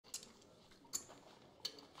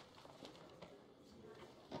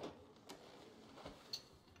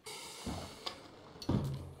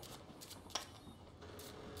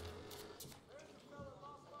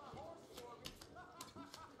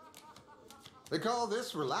They call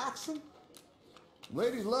this relaxing?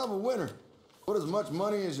 Ladies love a winner. Put as much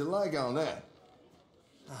money as you like on that.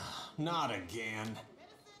 Not again.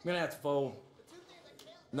 I'm gonna have to fold.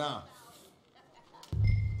 No.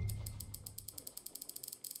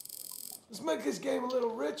 Let's make this game a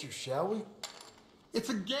little richer, shall we? It's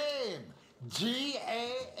a game.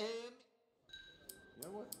 G-A-M. You know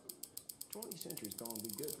what? 20th century's gonna be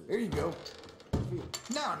good for you. Here you go.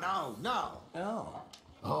 No. Oh.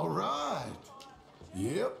 All right.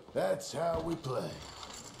 Yep, that's how we play.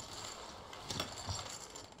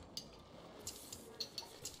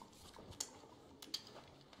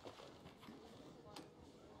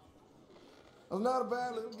 That's not a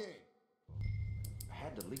bad little game. I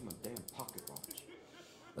had to leave my damn pocket watch.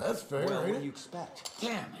 That's fair, Well, what ain't do it? you expect?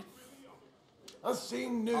 Damn it. I've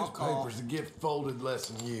seen newspapers that get folded less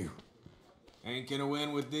than you. Ain't gonna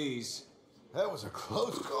win with these. That was a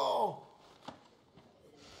close call.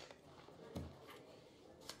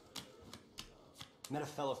 Met a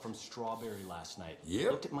fella from Strawberry last night.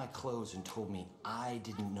 Yep. Looked at my clothes and told me I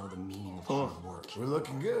didn't know the meaning of hard work. We're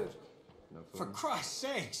looking good. For Christ's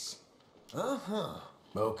sakes. Uh-huh.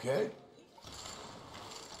 Okay.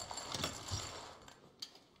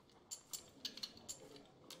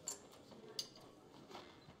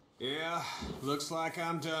 Yeah, looks like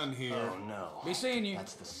I'm done here. Oh no. Be seeing you.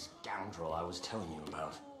 That's the scoundrel I was telling you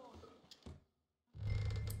about.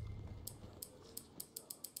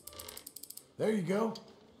 There you go.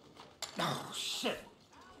 Oh, shit.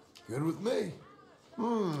 Good with me.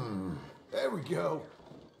 There we go.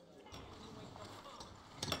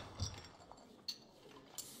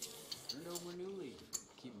 Turned over a new leaf.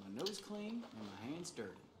 Keep my nose clean and my hands dirty.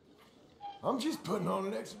 I'm just putting on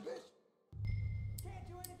an exhibition.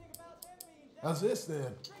 How's this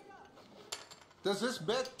then? Does this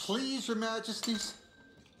bet please your majesties?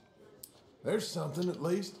 There's something at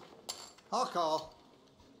least. I'll call.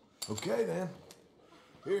 Okay then.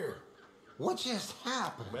 Here. What just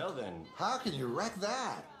happened? Well then. How can you wreck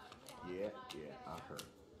that? Yeah, I heard.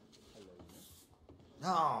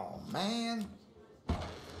 Oh, man.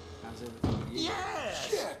 How's everything with you? Yes!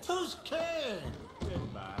 Shit. Who's king?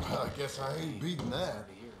 I guess I ain't beating that.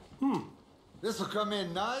 This'll come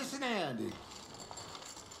in nice and handy.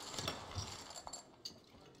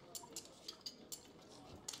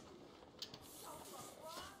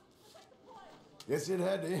 Guess it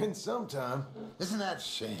had to end sometime. Isn't that a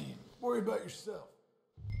shame? Worry about yourself.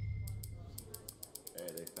 Hey,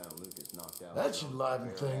 they found Lucas knocked out. That should liven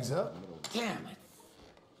things up. Damn it.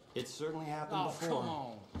 It certainly happened Oh, before. come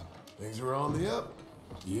on. Things are on the up.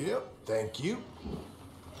 Yep, thank you.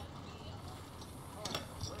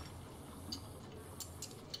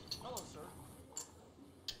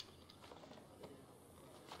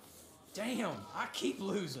 Damn, I keep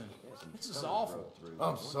losing. This is awful.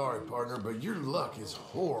 I'm sorry, partner, but your luck is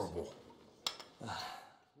horrible. What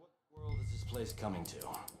world is this place coming to?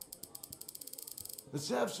 Let's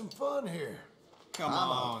have some fun here. Come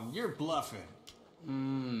on, you're bluffing.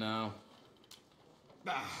 No.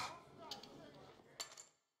 Ah,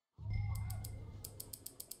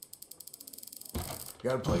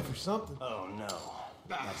 Gotta play for something. Oh no.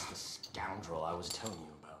 That's the scoundrel I was telling you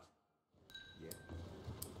about.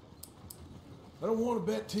 I don't want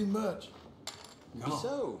to bet too much. no.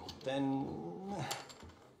 So, then.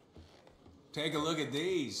 Take a look at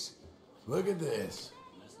these. Look at this.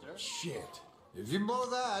 Shit. If you blow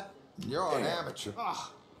that, you're an amateur.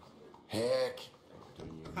 Ah, Heck.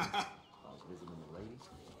 I was visiting the ladies.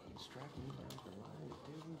 You distract me down the line of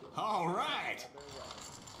duty. all right.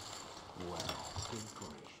 Well, good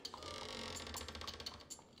gracious.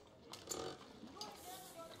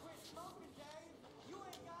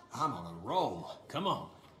 I'm on a roll. Come on.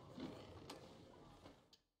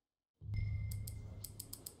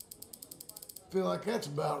 Feel like that's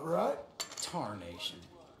about right. Tarnation.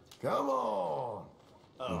 Come on.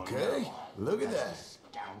 Oh, Okay, no. look at That's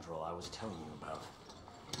that. the scoundrel I was telling you about.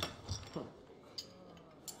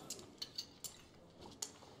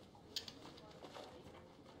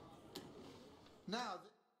 Now,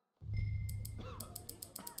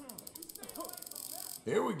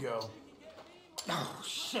 Here we go. oh,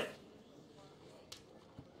 shit.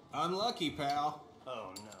 Unlucky, pal.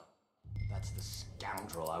 Oh no. That's the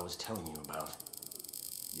scoundrel I was telling you about.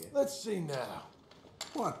 Let's see now.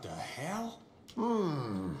 What the hell?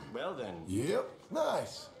 Well then. Yep,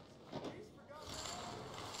 nice.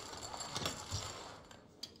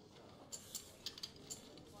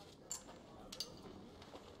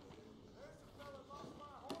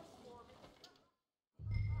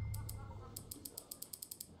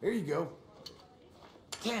 Here you go.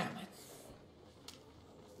 Damn it.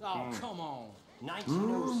 Oh, come on.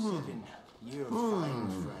 1907. Year of fine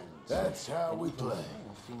friends. That's how we play.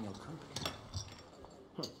 Female company.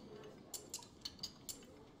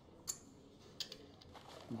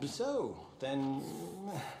 So, then...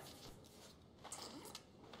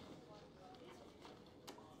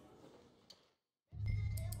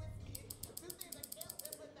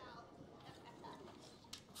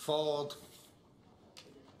 Fold.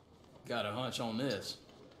 Got a hunch on this.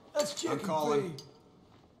 That's chicken calling. feed.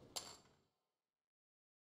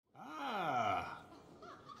 Ah.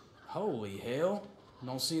 Holy hell.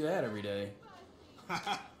 Don't see that every day.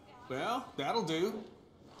 Well, that'll do.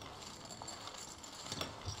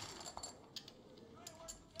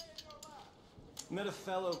 Met a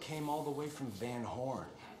fellow came all the way from Van Horn.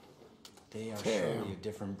 They are Damn. surely a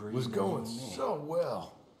different breed Was than going you and me. so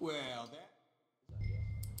well. Well, that...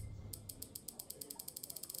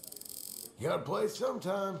 You gotta play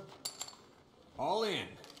sometime. All in.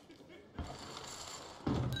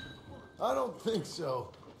 I don't think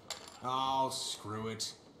so. Oh, screw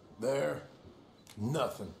it. There.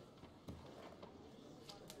 Nothing.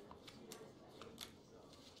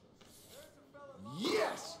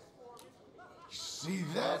 Yes! See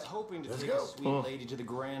I that? was hoping to Let's take go. a sweet lady to the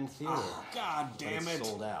Grand Theater. God but damn it's it.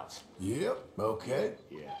 sold out. Yep, okay.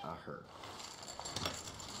 Yeah, I heard.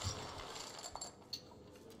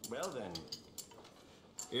 Well then,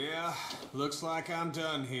 Yeah, looks like I'm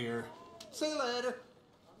done here. See you later.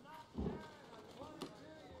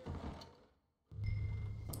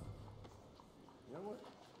 you know what?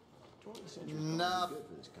 20th century Nah. good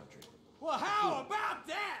for this country. Well, how about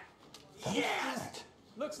that? Yes!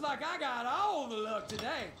 Looks like I got all the luck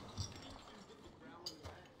today.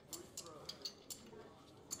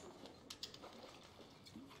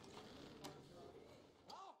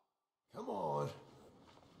 Come on.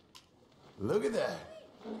 Look at that.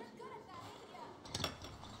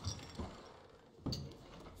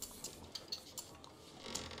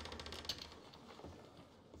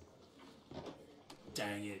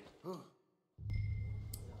 Dang it.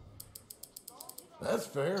 That's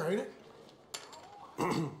fair, ain't it?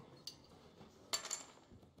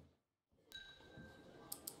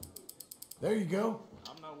 There you go.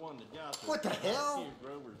 I'm not one to gossip. What the hell? Here,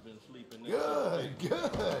 Grover's been sleeping next to Good,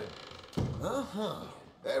 good. Uh-huh.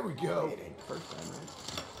 There we go. It ain't the first time,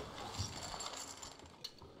 right?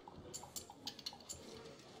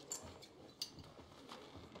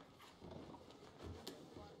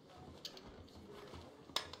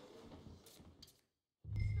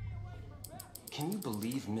 Can you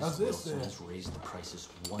believe Miss How's this Wilson then? has raised the prices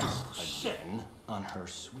once again on her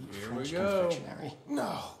sweet Here French we go. confectionery?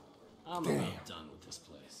 No. I'm Damn. about done with this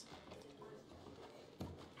place.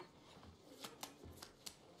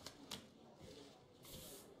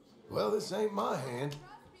 Well, this ain't my hand.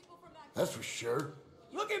 That's for sure.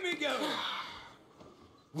 Look at me go.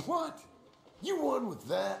 What? You won with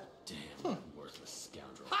that? Damn, worthless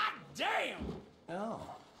scoundrel. Hot damn. Oh.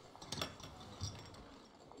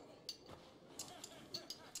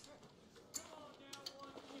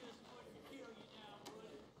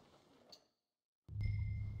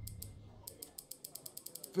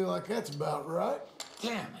 Feel like that's about right.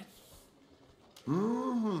 Damn it.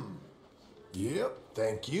 Mm-hmm. Yep,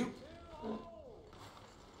 thank you.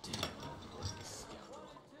 Damn, worthless scoundrel.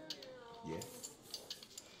 Yeah.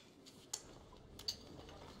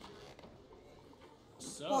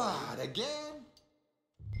 So, What, again?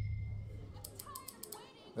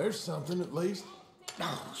 There's something at least.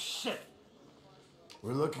 Oh, shit.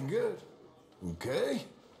 We're looking good. Okay,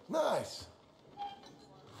 nice.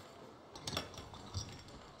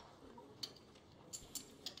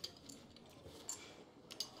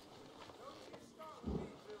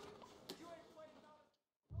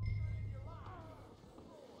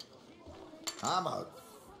 I'm out.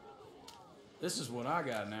 This is what I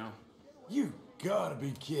got now. You gotta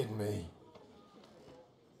be kidding me.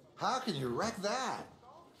 How can you wreck that?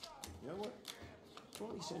 You know what?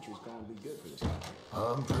 20th century's gonna be good for this country.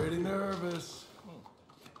 I'm pretty nervous.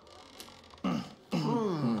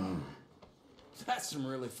 That's some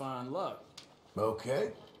really fine luck. Okay.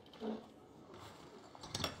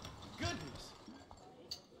 Goodness.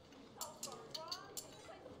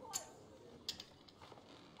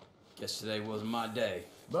 Guess today wasn't my day.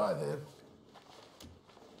 Bye then.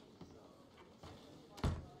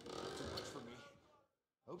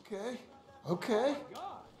 Okay. Okay.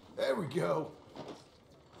 There we go.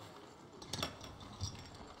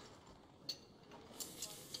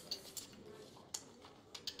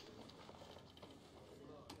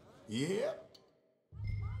 Yep.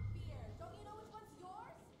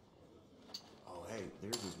 Oh, hey,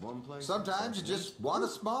 there's this one place. Sometimes you just want a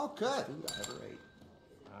small cut. Food I ever ate.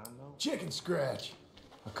 I know. chicken scratch.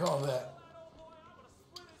 I call that.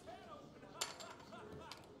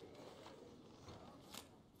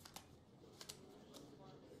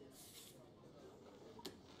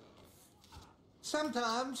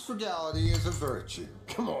 Sometimes frugality is a virtue.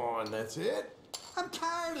 Come on, that's it? I'm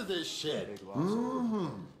tired of this shit.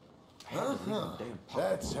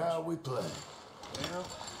 That's how we play. Well,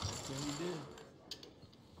 then you did.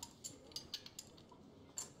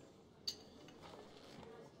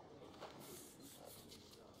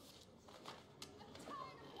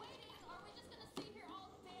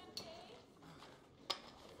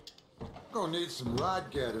 Gonna need some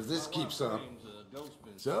vodka if this keeps up.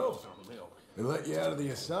 So, they let you out of the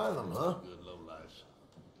asylum, huh? Good low lives.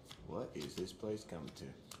 What is this place coming to?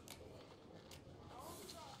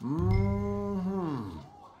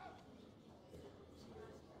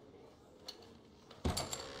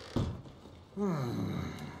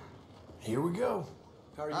 Here we go.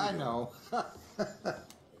 How are you I doing? know.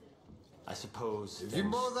 I suppose If you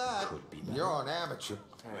blow that, could be better. you're an amateur.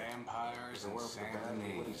 Vampires and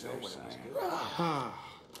Satanese,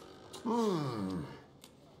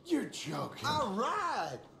 You're joking. All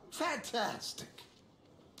right. Fantastic.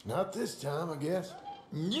 Not this time, I guess.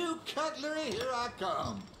 New cutlery, here I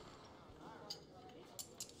come.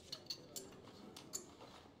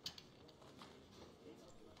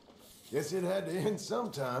 Guess it had to end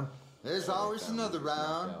sometime. There's always another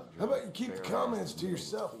round. How about you keep the comments to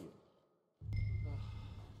yourself?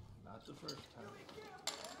 Not the first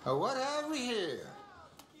time. What have we here?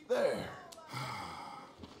 There.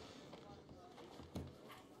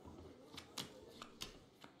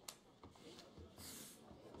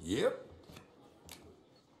 Yep,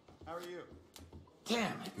 How are you?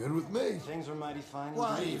 Damn it. good with me. Things are mighty fine.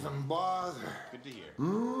 Why indeed. even bother? Good to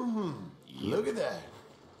hear. Look at that.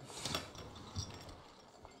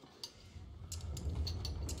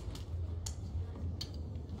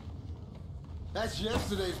 That's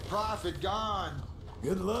yesterday's profit gone.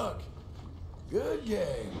 Good luck. Good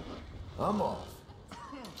game. I'm off.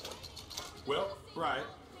 Well, right.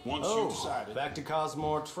 Once Oh, you decided. back to cause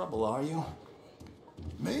more trouble, are you?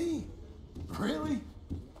 Me? Really?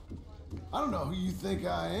 I don't know who you think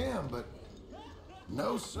I am, but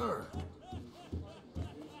no, sir.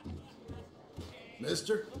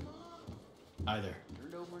 Mister? Hi there.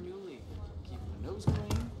 Turned over a new leaf. Keep my nose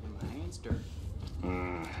clean and my hands dirty.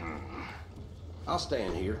 I'll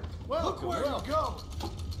stand here. Look where you go.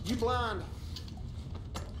 You blind?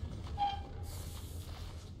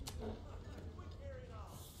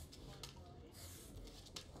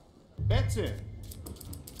 Bets in.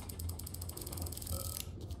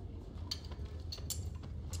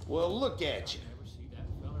 Well, look at you.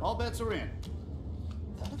 All bets are in.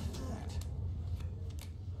 That a fact?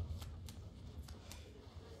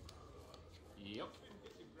 Yep.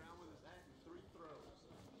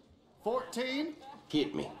 14,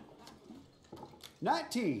 Hit me.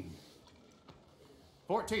 19.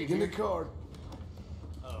 14. Give me a card.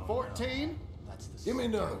 14. That's the Give me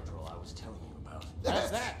another. scoundrel I was telling you about. That's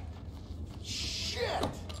that. Shit.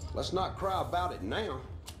 Let's not cry about it now.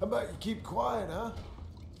 How about you keep quiet, huh?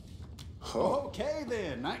 Okay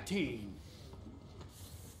then, 19.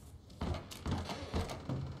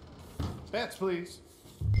 Bets, please.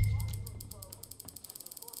 Down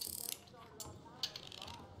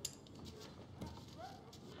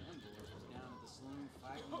at the saloon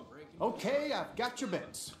fighting and breaking. Okay, I've got your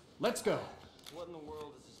bets. Let's go. What in the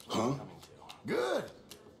world is this place coming to? Good.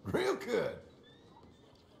 Real good.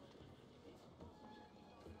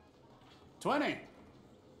 20.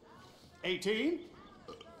 18.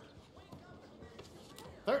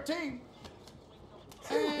 13.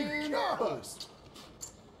 Here we And go. bust.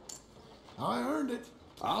 I earned it.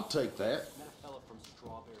 I'll take that. Met a fella from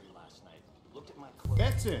Strawberry last night. Looked at my clothes.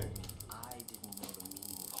 Bets in. I didn't know the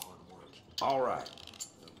meaning of hard work. All right.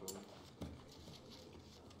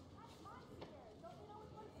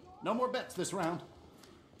 No more bets this round.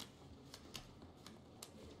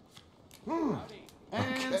 And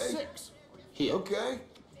Okay. 6. Hit. Okay.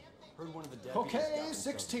 Heard one of the deputies Okay, got themselves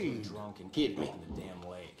 16. really drunk and Hit me. in the damn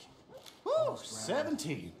lake. Woo,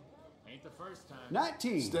 17. Ain't the first time.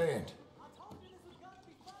 19. Stand.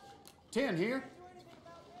 10 here.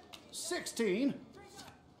 16.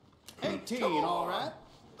 18, Come on. all right.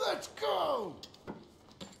 Let's go.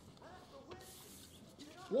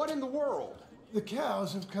 What in the world? The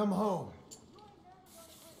cows have come home.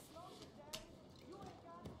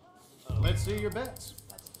 Let's see your bets.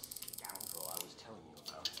 That's the scoundrel I was telling you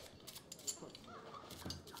about.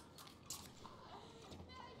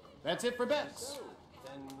 That's it for bets.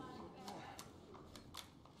 Then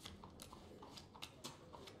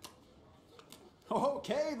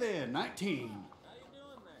Okay then, 19.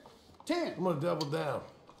 10. I'm gonna double down.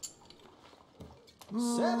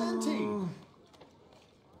 17.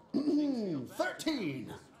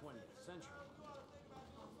 13.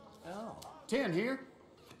 Oh. 10 here.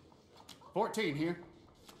 14 here.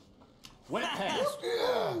 Went past.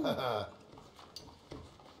 Yeah.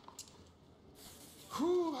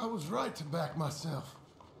 Whew, I was right to back myself.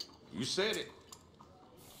 You said it.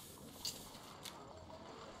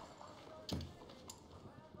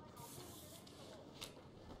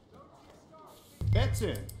 Bets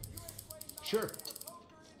in. Sure.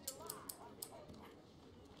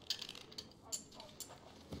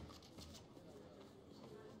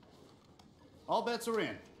 All bets are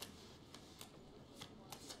in.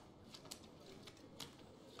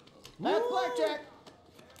 That's blackjack.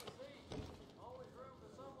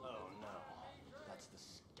 Oh no. That's the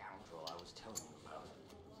scoundrel I was telling you about.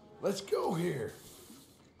 Let's go here.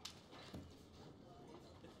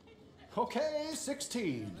 Okay,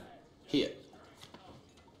 16. Hit.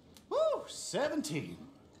 Woo, 17.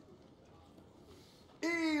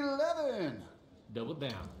 11. Double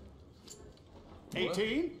down.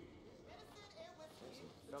 18.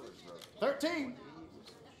 13.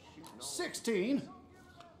 16.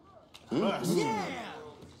 Bust. Yeah!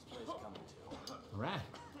 All right.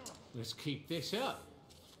 Let's keep this up.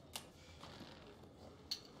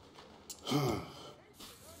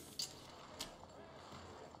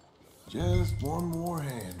 Just one more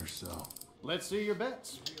hand or so. Let's see your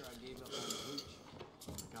bets. Here I gave up on the hooch.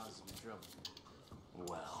 Caused some trouble.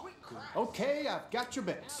 Well, Okay, I've got your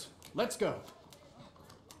bets. Let's go.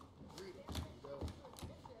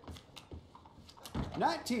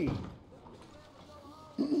 19.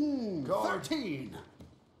 Guard. 13.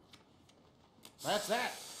 That's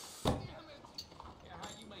that. Yeah, how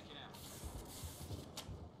you make it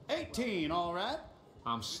out? 18, all right.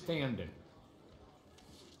 I'm standing.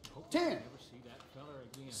 10. Never see that fella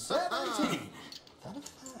again. 17. that a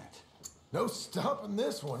fact? No stopping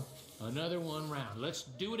this one. Another one round. Let's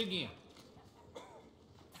do it again.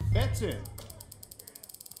 Bets in.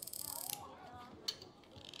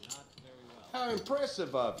 How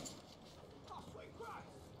impressive of you.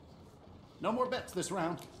 No more bets this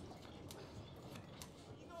round.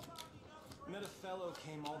 Met a fellow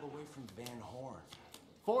came all the way from Van Horn.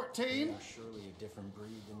 14. You're surely a different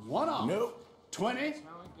breed than you. One off. Nope. 20. That's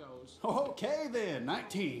how it goes. Okay then,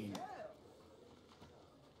 19.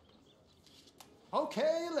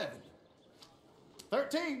 Okay, 11.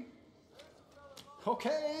 13.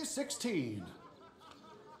 Okay, 16.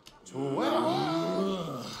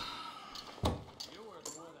 21.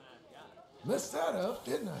 Messed that up,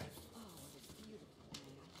 didn't I?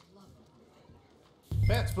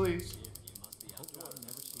 Bets, please. Hope I'll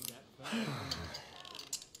never see that fella again.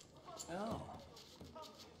 Oh.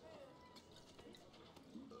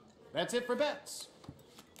 That's it for bets.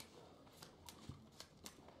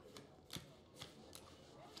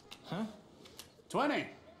 Huh? 20.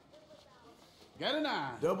 Got a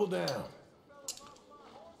 9. Double down.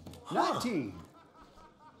 19.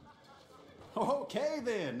 Okay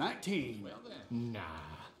then, 19. Well then. Nah.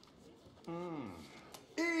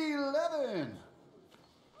 11.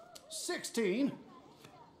 16.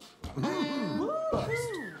 And bust.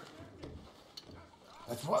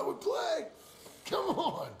 That's why we play. Come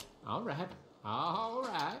on. All right. All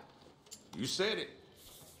right. You said it.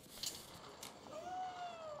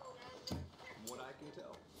 From what I can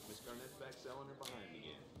tell, Miss Garnett's back selling her behind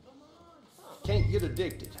again. Can't get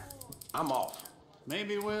addicted. I'm off.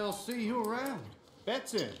 Maybe we'll see you around.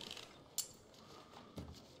 Bets in.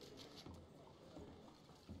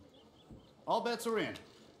 All bets are in.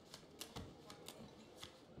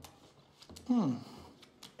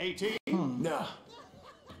 18. Nah.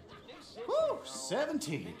 Woo,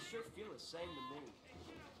 17. Sure feel the same to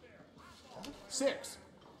me. 6.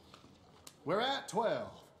 We're at 12.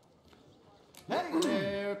 Hey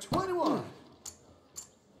there, 21.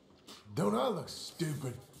 Don't I look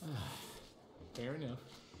stupid? Fair enough.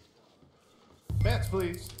 Bets,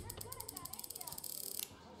 please.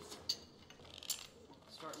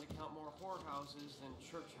 Starting to count more whorehouses than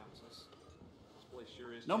church houses. This place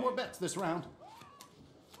sure is. No more bets this round.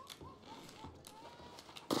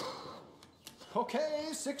 Okay,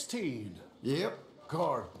 16. Yep.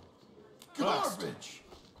 Card. Bust. Garbage.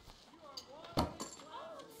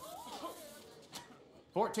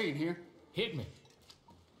 14 here. Hit me.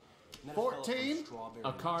 Met a fellow from 14. Strawberry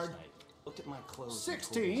A card. last night. Looked at my clothes. and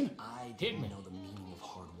 16. told me I Hit didn't me. know the meaning of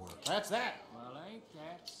hard work. That's that. Well, ain't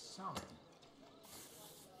that something?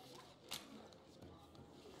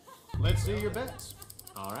 Let's see your bets.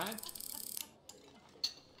 All right.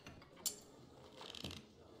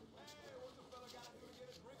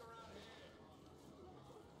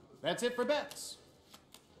 That's it for bets.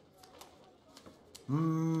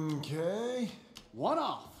 Okay. One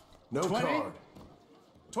off. No 20, card.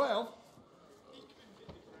 12,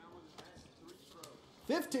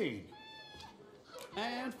 15,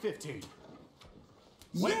 and 15.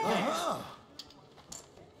 Went past.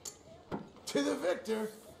 To the victor,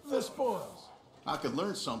 the spoils. I could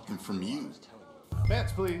learn something from you.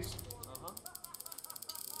 Bets, please.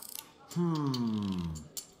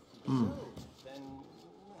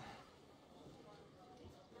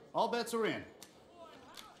 All bets are in.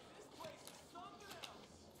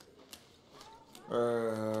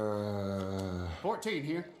 14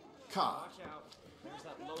 here. Cod. Watch out. There's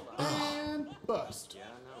that low And bust. Yeah,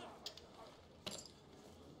 I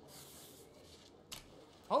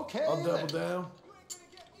know. Okay. I'll double then. down.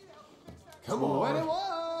 Come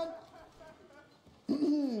on.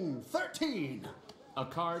 21. 13. A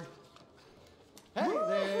card. Hey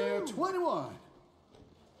there, 21.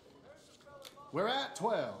 We're at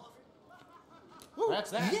 12.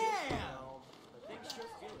 That's that. Yeah! But things sure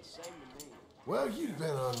feel the same to me. Well, you've been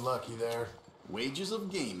unlucky there. Wages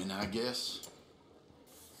of gaming, I guess.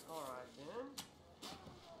 Alright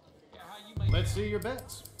then. Let's see your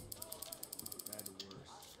bets.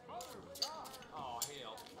 Oh,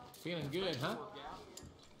 hell. Feeling good, huh?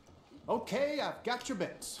 Okay, I've got your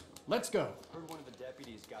bets. Let's go. Heard one of the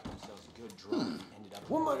deputies got themselves a good drunk. Ended up.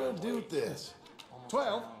 What am I gonna do with this?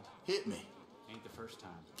 12. Hit me. Ain't the first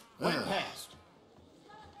time. Went past.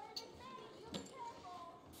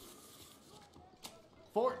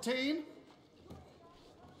 14.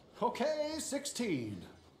 Okay, 16.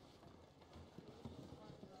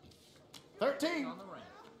 13.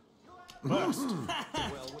 Bust. Well,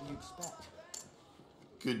 what do you expect?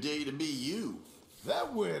 Good day to be you.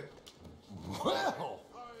 That went well.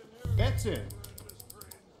 That's it.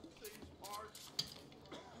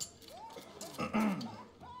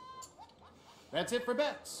 That's it for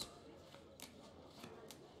bets.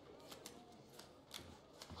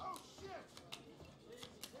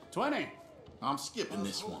 $20. I'm skipping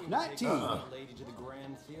this one. 19. Lady to the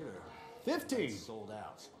Grand Theater. 15. Sold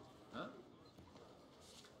out.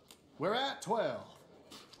 We're at 12.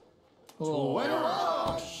 Oh,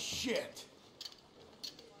 21. shit.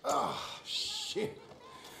 Oh, shit.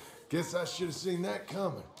 Guess I should have seen that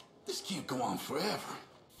coming. This can't go on forever.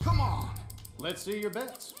 Come on. Let's see your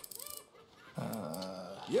bets.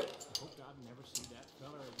 Yep. Hope I'd never see that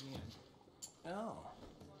fella again. Oh.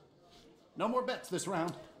 No more bets this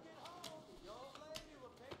round.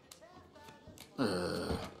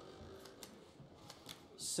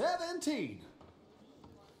 17.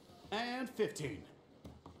 And 15.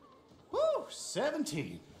 Woo!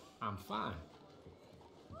 17. I'm fine.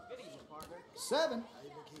 Good evening, partner. 7.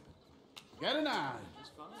 Got a 9.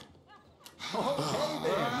 Just fine. Okay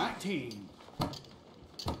then, 19.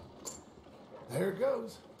 There it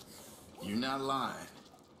goes. You're not lying.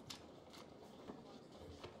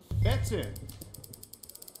 That's it.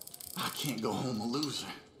 I can't go home a loser.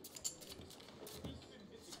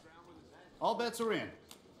 All bets are in.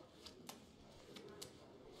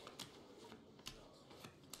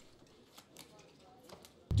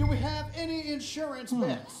 Do we have any insurance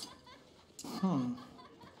bets?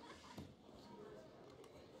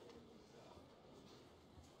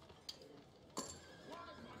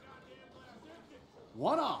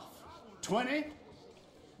 One off. 20.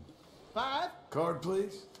 5. Card,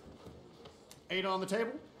 please. 8 on the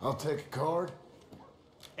table. I'll take a card.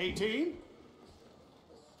 18.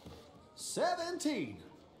 17.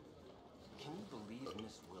 Can you believe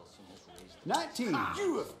Miss Wilson has raised 19.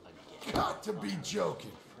 You have got to be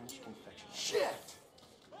joking. French confection? Shit.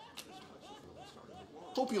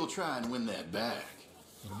 Hope you'll try and win that back.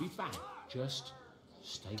 It'll be fine. Just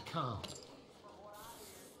stay calm.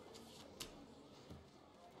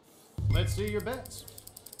 Let's see your bets.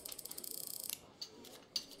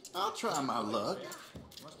 I'll try my luck.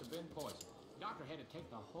 Must have been poison. Doctor had to take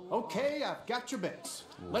the whole. Okay, I've got your bets.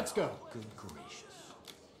 Let's go. Good gracious.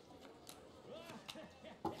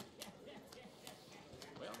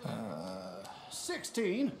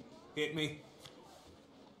 16. Hit me.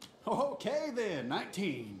 Okay then,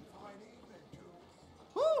 19.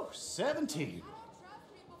 Woo, 17.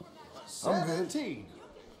 I'm good. 17.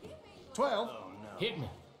 12. Hit me.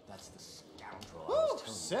 That's the scoundrel I Woo,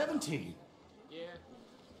 was telling 17. Yeah.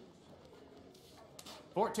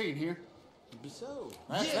 14 here. you. So,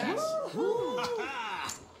 That's that.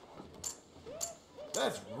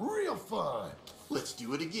 That's real fun. Let's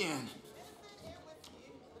do it again.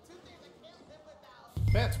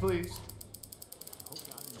 Bets, please. Hope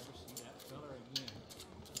I'd never see that fella again.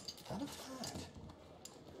 not a fact.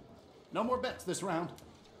 No more bets this round.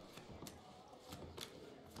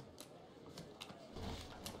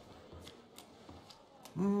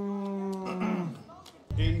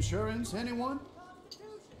 Insurance, anyone?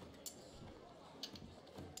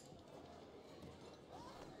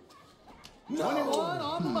 No. 21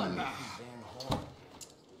 on the money. Van Horn.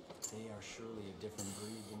 They are surely a different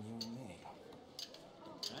breed than you and me.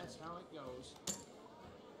 That's how it goes.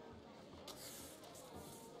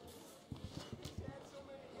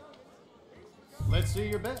 Let's see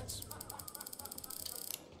your bets.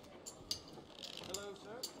 Hello,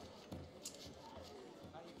 sir.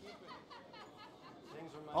 How you keeping?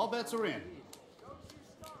 Things are All bets are in.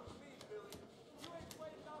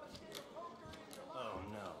 Oh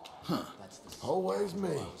no. That's the Always me.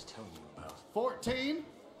 I was telling you about. 14.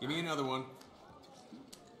 Give me another one.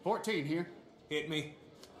 14 here. Hit me.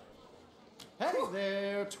 Hey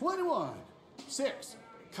there, 21. 6.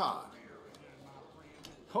 Cod.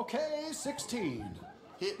 Okay, 16.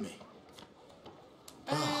 Hit me.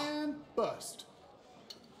 And bust.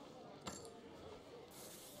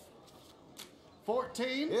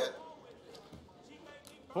 14. Hit.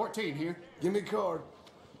 14 here. Give me card.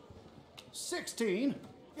 16.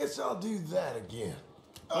 Guess I'll do that again.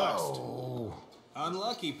 Bust. Oh.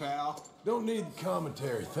 Unlucky, pal. Don't need the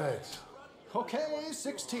commentary, thanks. Okay,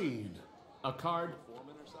 16. A card.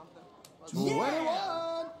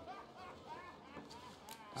 21.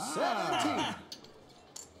 17.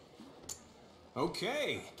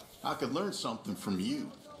 Okay. I could learn something from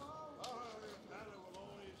you.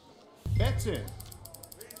 Bets in.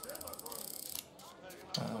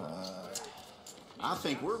 I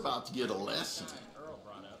think we're about to get a lesson.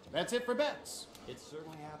 That's it for bets. It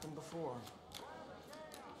certainly happened before.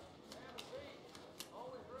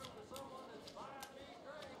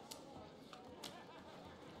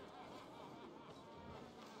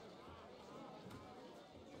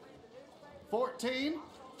 $14.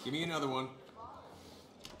 Give me another one.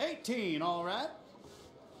 18, all right.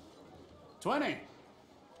 20.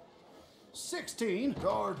 16.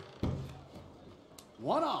 Card.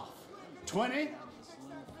 1 off. 20.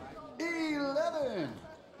 11.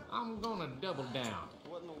 I'm gonna double down.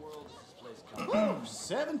 What in the world is this place called? Woo,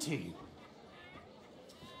 17.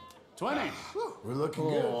 20. We're looking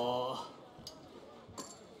good. Well,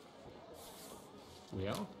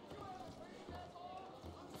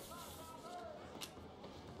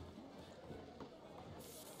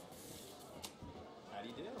 How do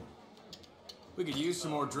you do? We could use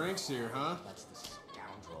some more drinks here, huh? That's the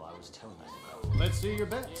scoundrel I was telling you about. Let's see your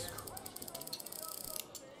bets.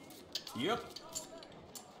 Yep.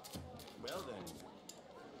 Well then,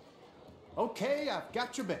 Okay, I've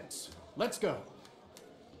got your bets. Let's go.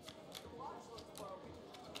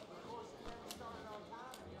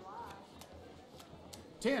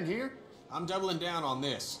 $10 here. I'm doubling down on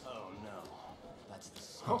this. oh no. That's the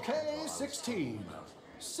scoundrel Okay, I was 16.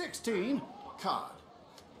 16. Cod.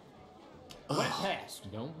 Went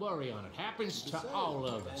past. don't worry on it. Happens to all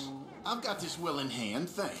of us. I've got this well in hand,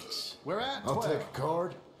 thanks. We're at I'll 12. take a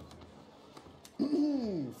card.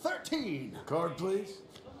 13. Card, please.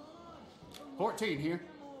 14 here.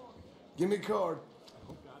 Give me card.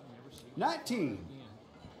 19.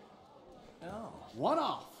 Oh. 1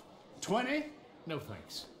 off. 20. No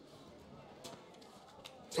thanks.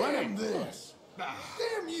 20. Damn this.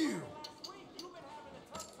 Damn you.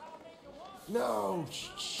 No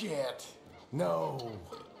shit. No.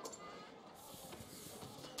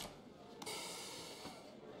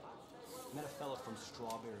 Met a fella from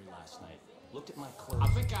Strawberry last night. Looked at my clothes. I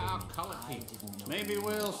think and I'll told me call it I Pete. didn't know Maybe who he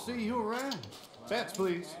we'll was. see you around. Bets,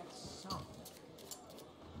 please. That's something.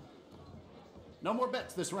 No more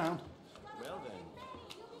bets this round. Well then.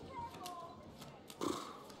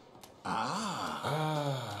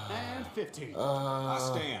 And 15.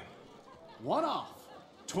 I stand. 1 off.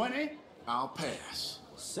 20. I'll pass.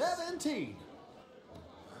 17.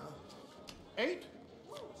 8.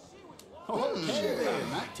 Okay,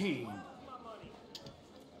 19.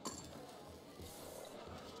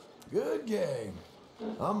 Good game.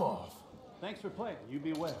 I'm off. Thanks for playing. You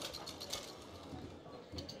be well.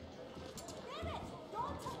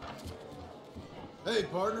 Hey,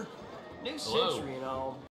 partner. New Hello. century and all.